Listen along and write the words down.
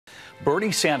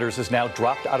Bernie Sanders has now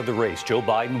dropped out of the race. Joe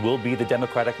Biden will be the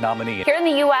Democratic nominee. Here in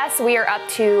the U.S., we are up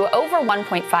to over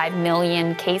 1.5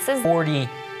 million cases. 40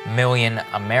 million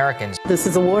Americans. This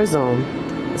is a war zone.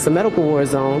 It's a medical war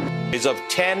zone. Is of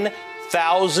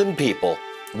 10,000 people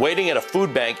waiting at a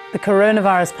food bank. The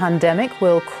coronavirus pandemic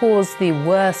will cause the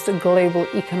worst global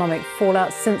economic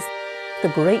fallout since the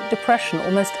Great Depression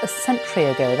almost a century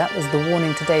ago. That was the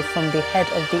warning today from the head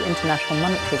of the International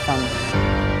Monetary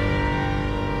Fund.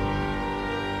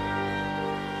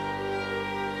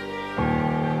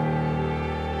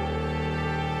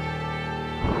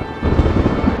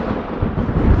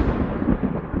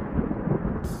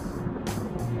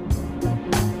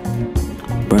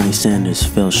 Bernie Sanders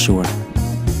fell short.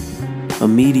 A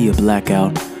media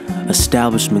blackout,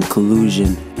 establishment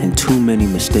collusion, and too many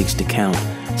mistakes to count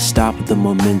stopped the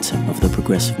momentum of the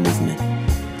progressive movement.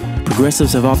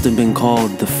 Progressives have often been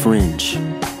called the fringe,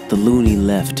 the loony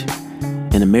left,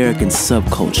 an American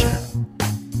subculture.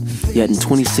 Yet in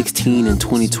 2016 and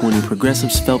 2020,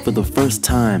 progressives felt for the first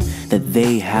time that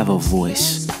they have a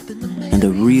voice and a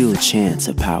real chance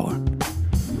at power.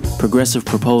 Progressive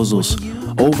proposals,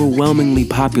 overwhelmingly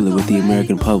popular with the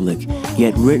American public,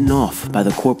 yet written off by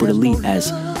the corporate elite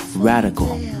as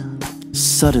radical,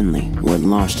 suddenly were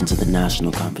launched into the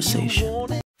national conversation.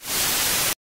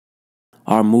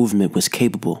 Our movement was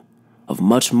capable of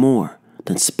much more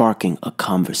than sparking a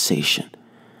conversation.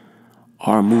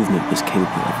 Our movement was capable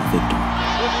of a victory.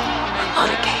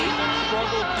 Money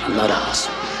came, not us.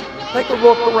 Take a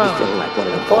look around. You feel like one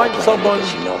of the Find someone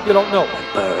you don't know.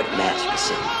 Like Bird,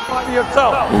 Masterson. Find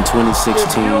yourself. In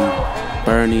 2016,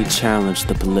 Bernie challenged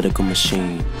the political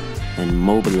machine and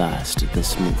mobilized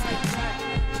this movement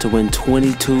to win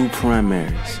 22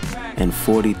 primaries and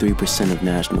 43% of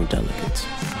national delegates.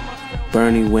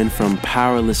 Bernie went from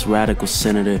powerless radical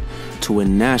senator to a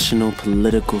national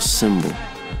political symbol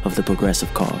of the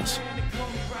progressive cause.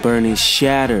 Bernie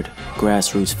shattered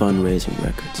grassroots fundraising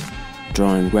records,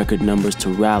 drawing record numbers to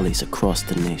rallies across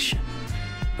the nation.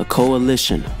 A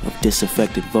coalition of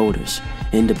disaffected voters,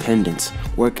 independents,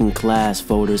 working class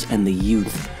voters, and the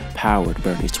youth powered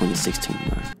Bernie's 2016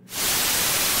 run.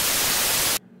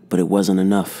 But it wasn't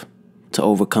enough to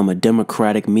overcome a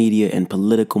democratic media and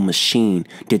political machine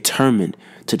determined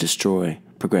to destroy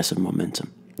progressive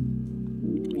momentum.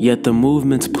 Yet the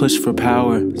movement's push for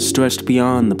power stretched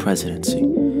beyond the presidency.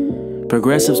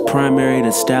 Progressives primaried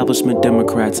establishment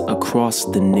Democrats across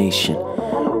the nation.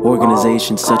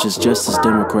 Organizations such as Justice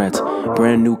Democrats,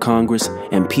 Brand New Congress,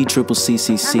 and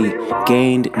PCCC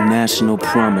gained national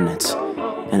prominence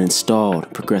and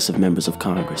installed progressive members of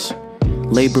Congress.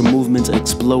 Labor movements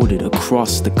exploded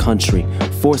across the country,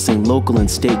 forcing local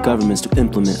and state governments to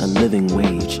implement a living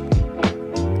wage.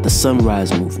 The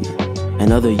Sunrise Movement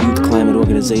and other youth climate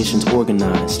organizations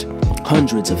organized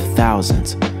hundreds of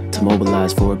thousands to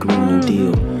mobilize for a Green New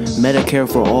Deal. Medicare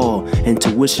for all and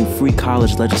tuition-free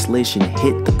college legislation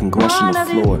hit the congressional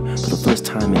floor for the first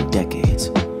time in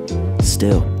decades.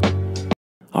 Still,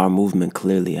 our movement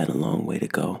clearly had a long way to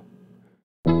go.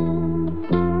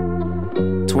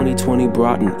 2020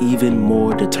 brought an even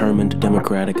more determined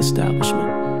Democratic establishment.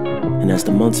 And as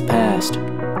the months passed,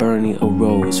 Bernie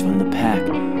arose from the pack.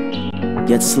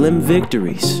 Yet slim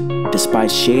victories,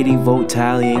 despite shady vote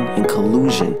tallying and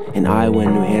collusion in Iowa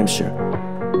and New Hampshire,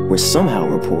 were somehow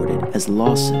reported as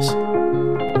losses.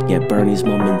 Yet Bernie's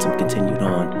momentum continued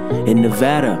on. In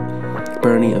Nevada,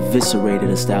 Bernie eviscerated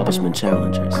establishment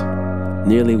challengers,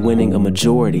 nearly winning a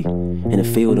majority in a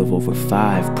field of over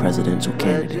 5 presidential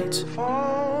candidates.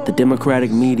 The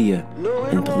Democratic media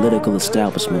and political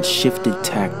establishment shifted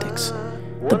tactics.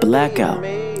 The blackout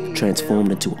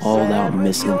transformed into all-out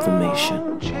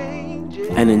misinformation.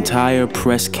 An entire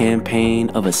press campaign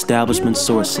of establishment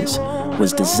sources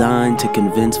was designed to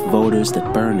convince voters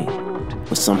that Bernie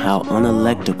was somehow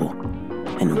unelectable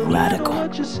and radical.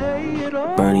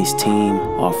 Bernie's team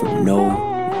offered no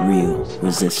real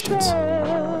resistance.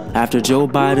 After Joe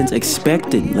Biden's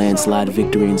expected landslide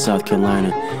victory in South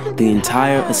Carolina, the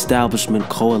entire establishment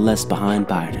coalesced behind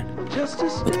Biden,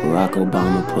 with Barack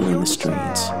Obama pulling the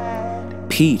strings.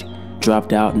 Pete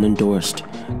dropped out and endorsed.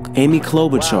 Amy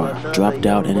Klobuchar dropped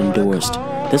out and endorsed.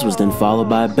 This was then followed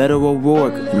by a Beto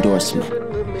O'Rourke endorsement,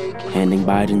 handing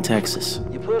Biden Texas.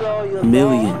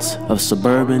 Millions of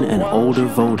suburban and older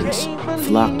voters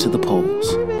flocked to the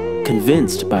polls,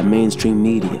 convinced by mainstream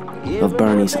media of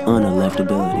Bernie's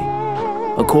unelectability.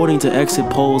 According to exit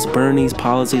polls, Bernie's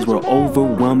policies were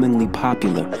overwhelmingly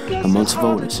popular amongst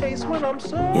voters.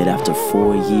 Yet after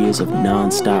 4 years of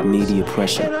non-stop media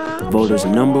pressure, voters'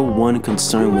 #1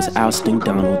 concern was ousting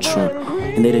Donald Trump,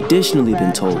 and they'd additionally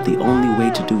been told the only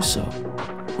way to do so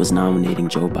was nominating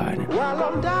Joe Biden.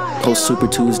 Post Super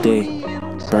Tuesday,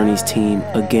 Bernie's team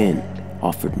again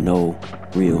offered no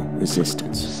real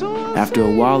resistance. After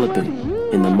a walloping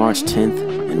in the March 10th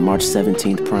and March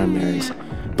 17th primaries,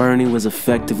 Bernie was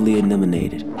effectively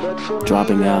eliminated,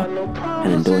 dropping out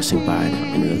and endorsing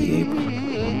Biden in early April.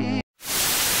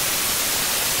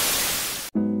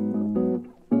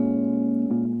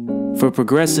 For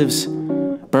progressives,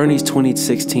 Bernie's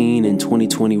 2016 and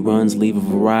 2020 runs leave a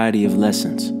variety of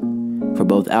lessons. For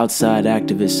both outside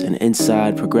activists and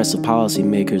inside progressive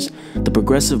policymakers, the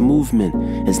progressive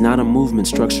movement is not a movement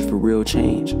structured for real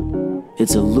change.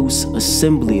 It's a loose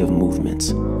assembly of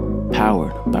movements,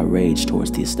 powered by rage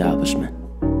towards the establishment.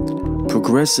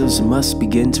 Progressives must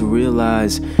begin to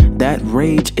realize that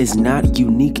rage is not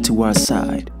unique to our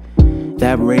side.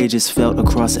 That rage is felt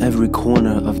across every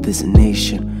corner of this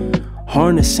nation.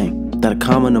 Harnessing that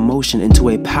common emotion into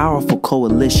a powerful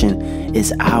coalition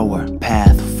is our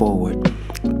path forward.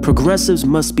 Progressives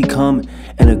must become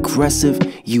an aggressive,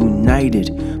 united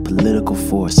political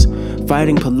force,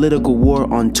 fighting political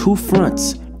war on two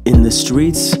fronts, in the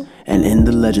streets and in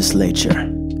the legislature.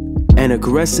 An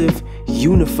aggressive,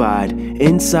 unified,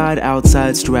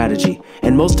 inside-outside strategy,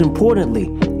 and most importantly,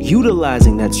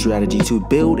 utilizing that strategy to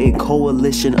build a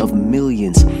coalition of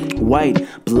millions, white,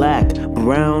 black,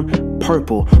 brown,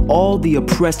 purple, all the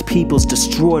oppressed peoples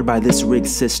destroyed by this rigged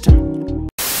system.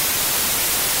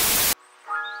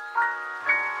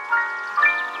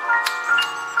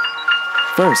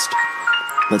 First,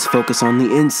 let's focus on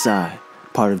the inside,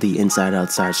 part of the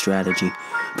inside-outside strategy.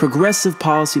 Progressive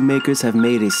policymakers have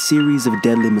made a series of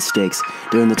deadly mistakes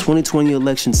during the 2020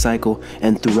 election cycle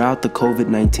and throughout the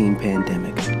COVID-19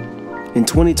 pandemic. In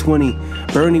 2020,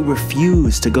 Bernie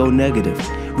refused to go negative,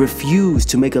 refused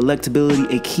to make electability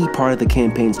a key part of the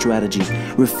campaign strategy,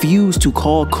 refused to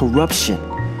call corruption,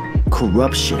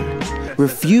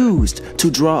 refused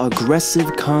to draw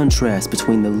aggressive contrast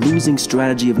between the losing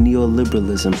strategy of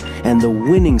neoliberalism and the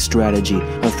winning strategy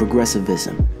of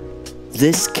progressivism.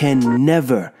 This can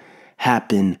never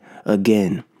happen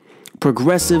again.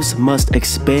 Progressives must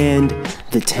expand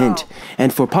the tent.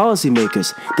 And for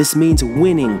policymakers, this means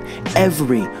winning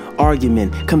every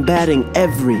argument, combating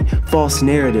every false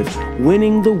narrative,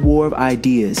 winning the war of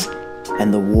ideas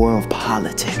and the war of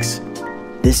politics.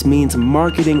 This means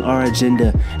marketing our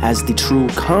agenda as the true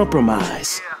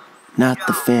compromise, not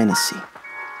the fantasy.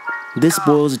 This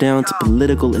boils down to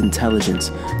political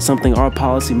intelligence, something our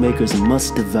policymakers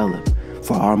must develop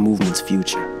for our movement's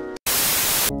future.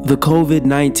 The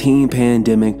COVID-19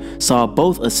 pandemic saw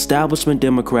both establishment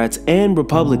Democrats and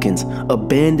Republicans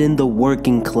abandon the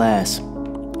working class.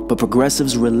 But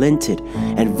progressives relented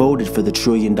and voted for the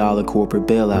trillion-dollar corporate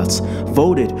bailouts,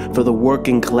 voted for the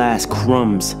working class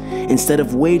crumbs, instead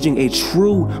of waging a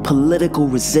true political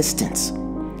resistance.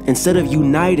 Instead of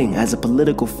uniting as a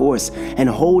political force and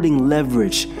holding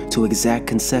leverage to exact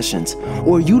concessions,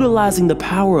 or utilizing the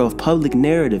power of public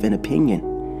narrative and opinion.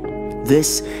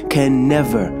 This can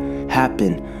never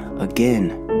happen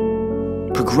again.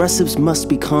 Progressives must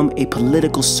become a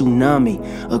political tsunami,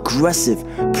 aggressive,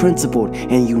 principled,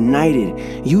 and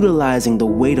united, utilizing the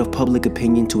weight of public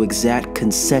opinion to exact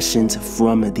concessions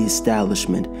from the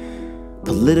establishment.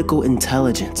 Political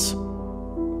intelligence.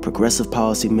 Progressive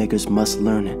policymakers must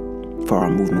learn it for our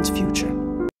movement's future.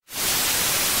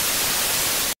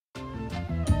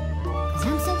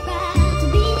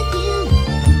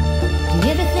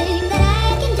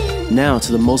 Now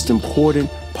to the most important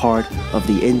part of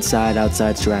the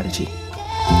inside-outside strategy.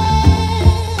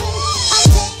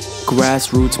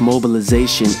 Grassroots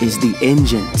mobilization is the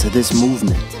engine to this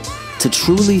movement. To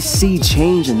truly see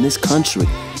change in this country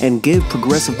and give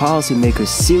progressive policymakers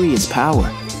serious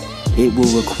power, it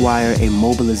will require a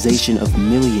mobilization of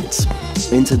millions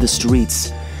into the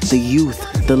streets. The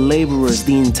youth, the laborers,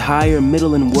 the entire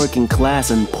middle and working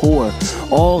class and poor,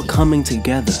 all coming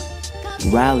together,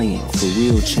 rallying for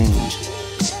real change.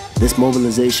 This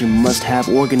mobilization must have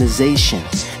organization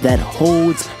that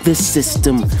holds the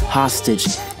system hostage,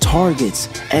 targets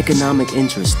economic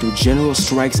interests through general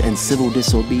strikes and civil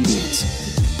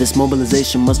disobedience. This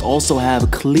mobilization must also have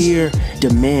clear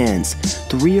demands,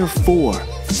 3 or 4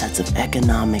 sets of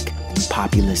economic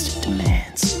populist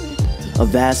demands. A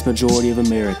vast majority of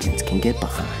Americans can get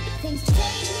behind.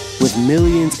 With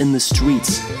millions in the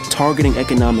streets targeting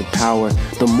economic power,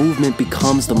 the movement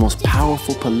becomes the most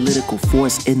powerful political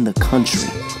force in the country.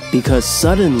 Because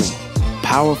suddenly,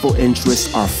 powerful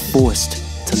interests are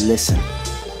forced to listen.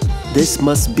 This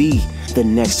must be the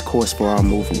next course for our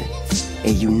movement. A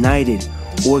united,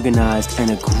 organized, and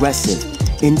aggressive,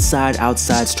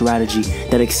 inside-outside strategy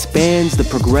that expands the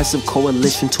progressive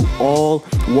coalition to all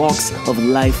walks of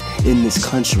life in this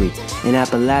country. In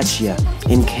Appalachia,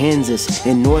 in Kansas,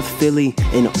 in North Philly,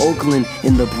 in Oakland,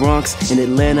 in the Bronx, in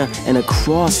Atlanta, and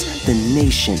across the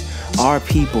nation, our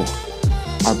people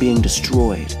are being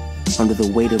destroyed under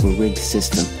the weight of a rigged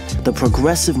system. The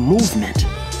progressive movement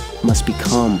must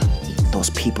become those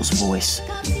people's voice,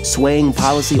 swaying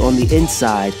policy on the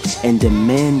inside and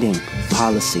demanding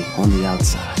policy on the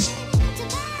outside.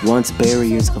 Once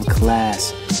barriers of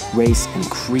class, race, and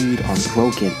creed are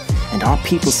broken and our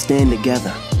people stand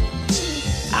together,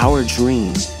 our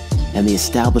dream and the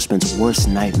establishment's worst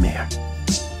nightmare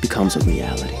becomes a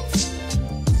reality.